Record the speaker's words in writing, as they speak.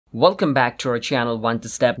Welcome back to our channel One to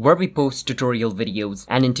Step, where we post tutorial videos,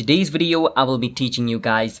 and in today's video I will be teaching you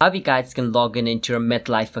guys how you guys can log in into your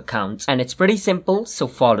Metlife account, and it's pretty simple, so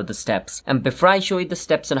follow the steps. And before I show you the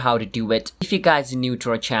steps on how to do it, if you guys are new to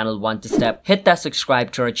our channel One to Step, hit that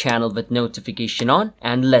subscribe to our channel with notification on,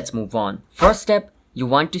 and let's move on. First step, you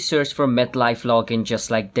want to search for Metlife Login just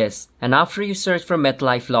like this. And after you search for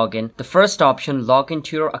Metlife Login, the first option, log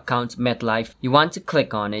into your account Metlife, you want to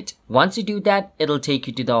click on it. Once you do that, it'll take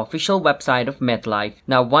you to the official website of Metlife.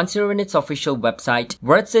 Now once you're in its official website,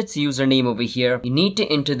 where it says username over here, you need to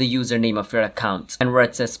enter the username of your account. And where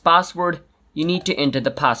it says password, you need to enter the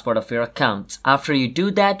password of your account. After you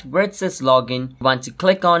do that, where it says login, you want to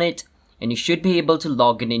click on it, and you should be able to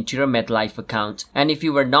log in into your Metlife account. And if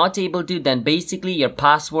you were not able to, then basically your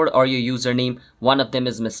password or your username, one of them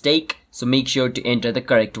is mistake, so make sure to enter the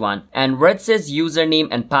correct one. And where it says username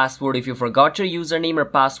and password, if you forgot your username or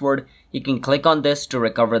password, you can click on this to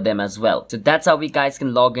recover them as well. So that's how we guys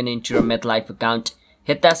can log in into your Metlife account.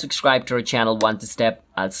 Hit that subscribe to our channel One to Step.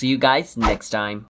 I'll see you guys next time.